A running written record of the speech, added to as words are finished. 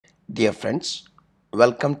Dear friends,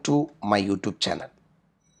 welcome to my YouTube channel.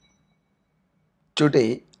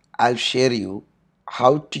 Today I'll share you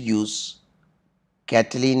how to use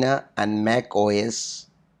Catalina and Mac OS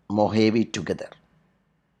Mojave together.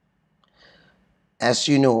 As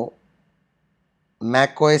you know,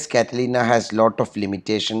 Mac OS Catalina has lot of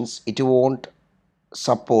limitations. It won't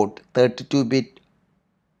support 32-bit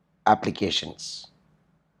applications.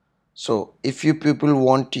 So if you people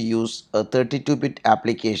want to use a 32-bit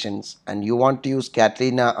applications and you want to use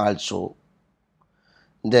Catalina also,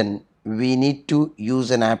 then we need to use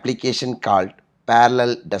an application called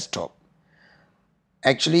Parallel Desktop.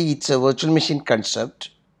 Actually, it's a virtual machine concept.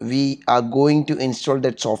 We are going to install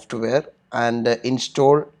that software and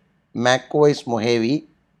install macOS Mojave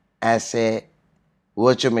as a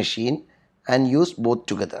virtual machine and use both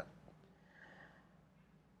together.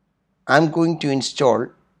 I'm going to install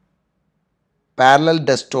Parallel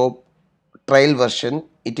Desktop trial version.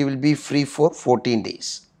 It will be free for 14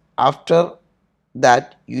 days. After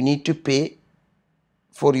that, you need to pay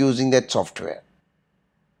for using that software.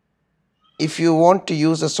 If you want to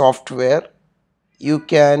use a software, you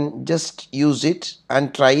can just use it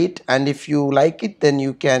and try it, and if you like it, then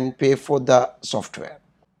you can pay for the software.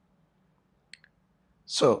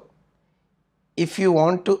 So if you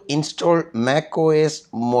want to install macOS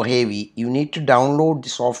Mojave, you need to download the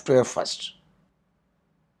software first.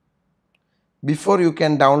 Before, you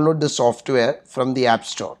can download the software from the App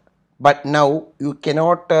Store, but now you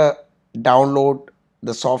cannot download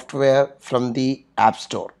the software from the App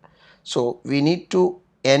Store. So we need to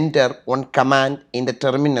enter one command in the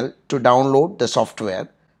terminal to download the software,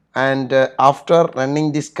 and after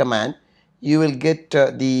running this command, you will get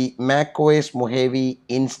the macOS Mojave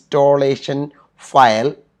installation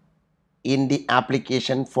file in the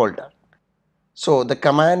application folder. So the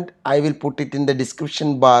command, I will put it in the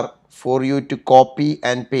description bar for you to copy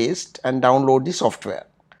and paste and download the software.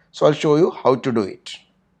 So I'll show you how to do it.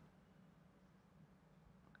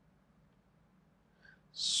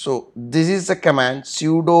 So this is the command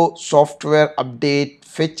sudo softwareupdate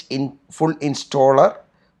fetch in full installer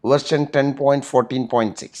version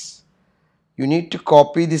 10.14.6. You need to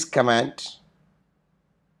copy this command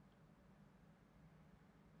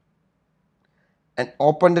and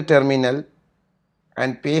open the terminal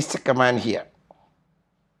and paste the command here.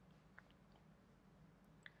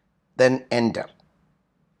 Then enter.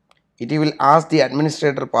 It will ask the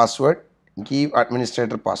administrator password. Give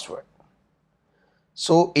administrator password.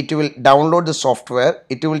 So it will download the software.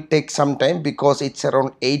 It will take some time because it's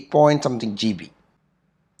around 8 point something GB.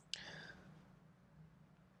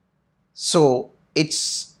 So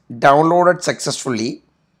it's downloaded successfully,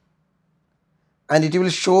 and it will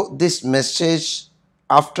show this message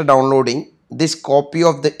after downloading. This copy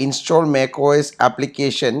of the installed macOS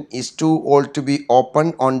application is too old to be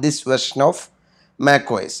opened on this version of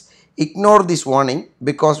macOS. Ignore this warning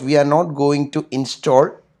because we are not going to install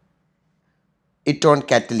it on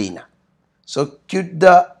Catalina. So quit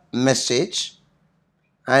the message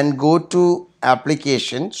and go to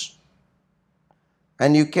applications,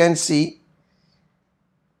 and you can see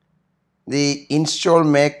the install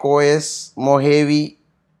macOS Mojave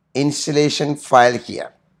installation file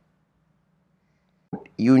here.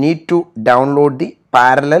 You need to download the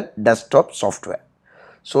Parallel Desktop software.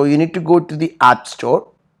 So you need to go to the App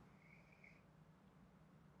Store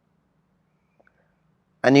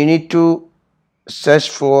and you need to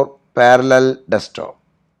search for Parallel Desktop.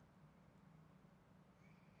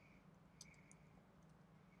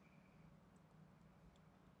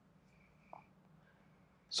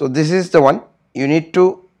 So this is the one. You need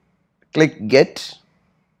to click Get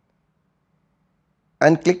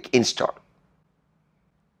and click Install.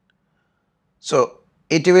 So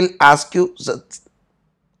it will ask you the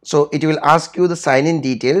sign-in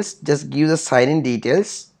details. Just give the sign-in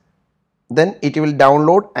details. Then it will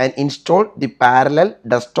download and install the Parallel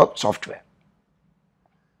Desktop software.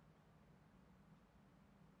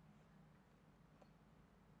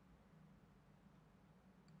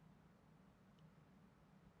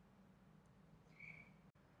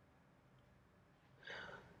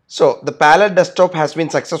 So the Parallel Desktop has been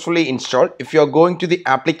successfully installed. If you are going to the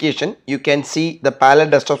application, you can see the Parallel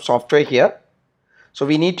Desktop software here. So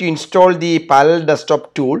we need to install the Parallel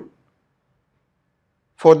Desktop tool.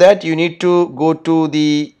 For that, you need to go to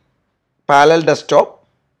the Parallel Desktop,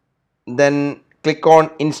 then click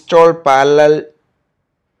on Install Parallel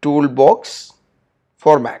Toolbox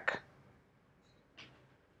for Mac.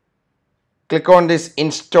 Click on this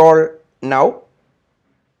Install now.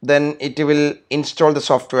 Then it will install the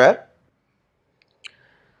software.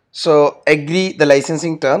 So agree the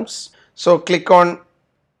licensing terms. So click on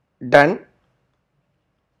Done.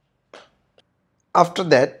 After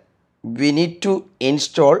that, we need to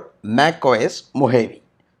install macOS Mojave.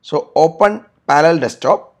 So open parallel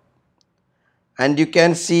desktop and you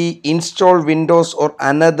can see install Windows or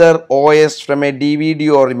another OS from a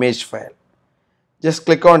DVD or image file. Just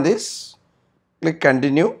click on this, click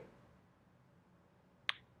continue.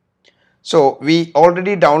 So we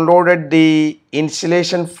already downloaded the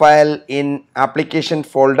installation file in application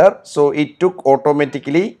folder, so it took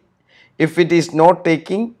automatically. If it is not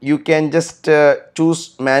taking, you can just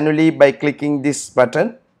choose manually by clicking this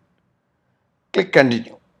button, click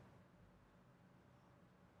continue.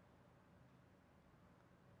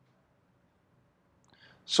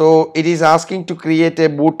 So it is asking to create a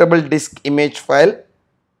bootable disk image file,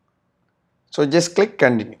 so just click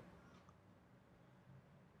continue.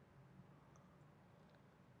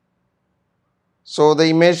 So the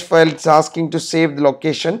image file is asking to save the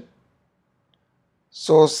location,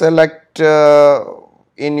 so select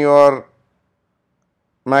in your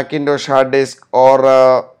Macintosh hard disk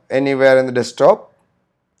or anywhere in the desktop,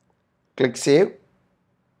 click save.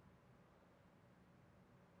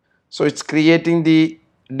 So it's creating the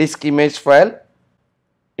disk image file.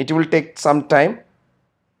 It will take some time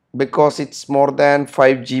because it's more than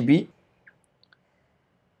 5 GB.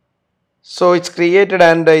 So it's created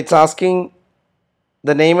and it's asking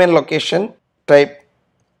the name and location. Type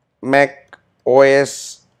Mac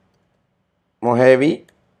OS Mojave.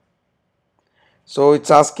 So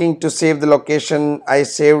it's asking to save the location. I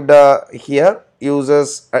saved here,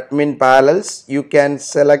 users admin parallels. You can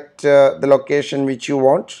select the location which you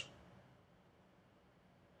want.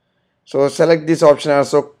 So select this option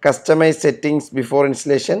also, customize settings before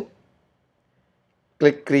installation.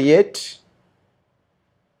 Click create.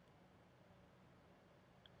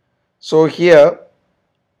 So here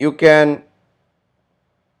you can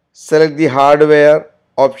select the hardware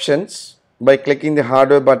options by clicking the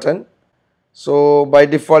hardware button. So by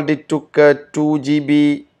default it took 2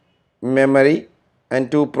 GB memory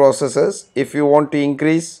and 2 processors. If you want to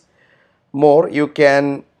increase more, you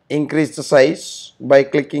can increase the size by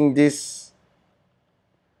clicking this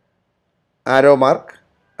arrow mark,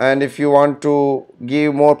 and if you want to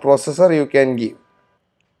give more processor, you can give.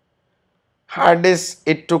 Hard disk,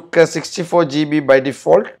 it took 64 GB by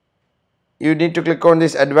default. You need to click on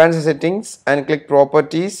this advanced settings and click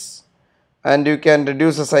properties, and you can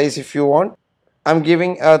reduce the size if you want. I'm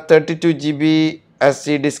giving a 32 GB as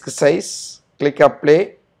the disk size. Click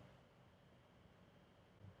apply.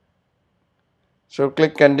 So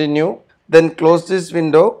click continue. Then close this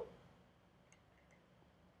window.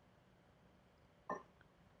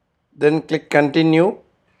 Then click continue.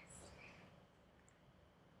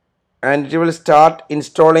 And it will start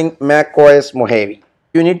installing macOS Mojave.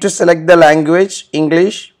 You need to select the language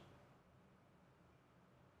English.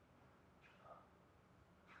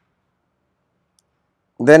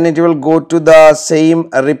 Then it will go to the same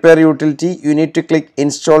repair utility. You need to click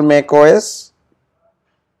install macOS.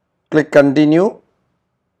 Click continue.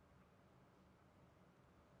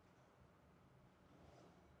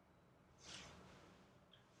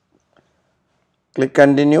 Click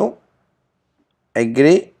continue.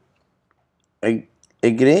 Agree.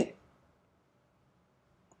 Agree.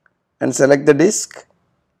 And select the disk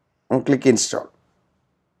and click install.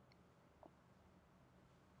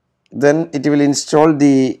 Then it will install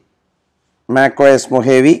the macOS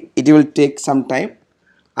Mojave. It will take some time.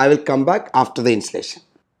 I will come back after the installation.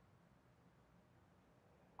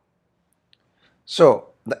 So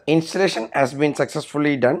the installation has been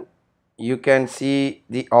successfully done. You can see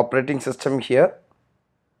the operating system here.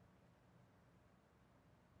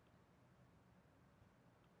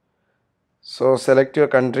 So select your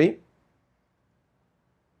country.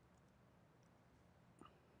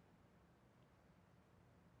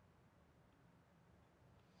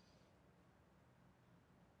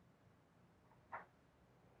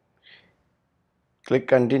 Click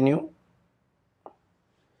continue.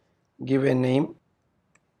 Give a name.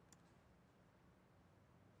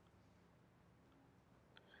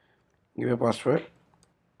 Give a password.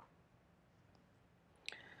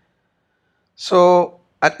 So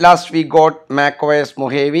at last we got macOS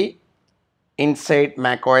Mojave inside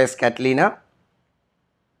macOS Catalina.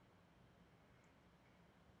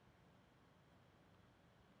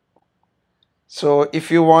 So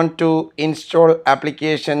if you want to install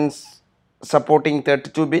applications supporting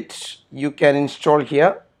 32 bits, you can install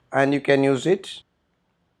here and you can use it.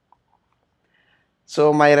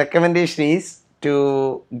 So my recommendation is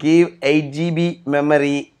to give 8 GB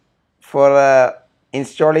memory for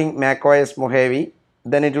installing macOS Mojave,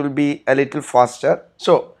 then it will be a little faster.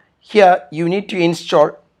 So here you need to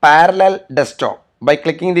install parallel desktop by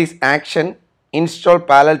clicking this action, install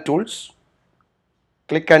parallel tools.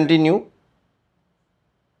 Click continue.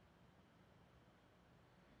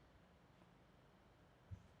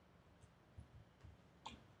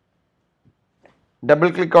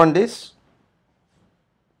 Double click on this,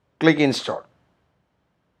 click install.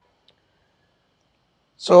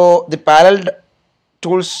 So the parallel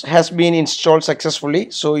tools has been installed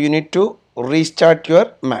successfully, so you need to restart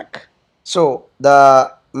your Mac. So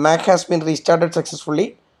the Mac has been restarted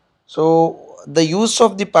successfully. So the use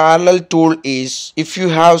of the parallel tool is, if you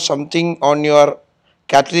have something on your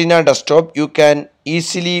Catalina desktop, you can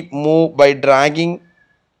easily move by dragging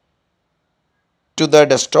to the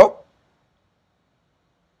desktop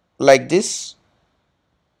like this.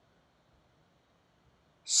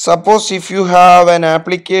 Suppose if you have an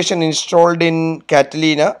application installed in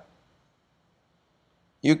Catalina,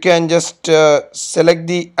 you can just select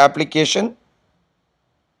the application.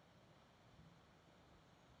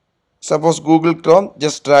 Suppose Google Chrome,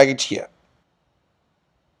 just drag it here.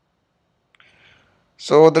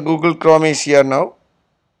 So the Google Chrome is here now.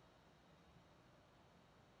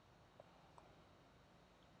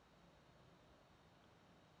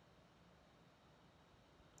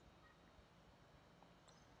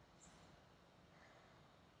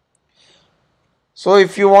 So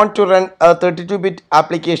if you want to run a 32-bit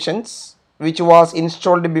applications which was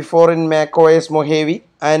installed before in macOS Mojave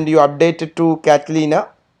and you update it to Catalina,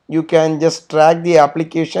 you can just drag the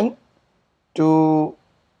application to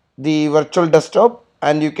the virtual desktop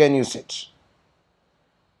and you can use it.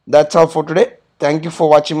 That's all for today. Thank you for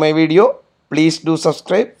watching my video. Please do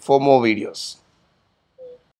subscribe for more videos.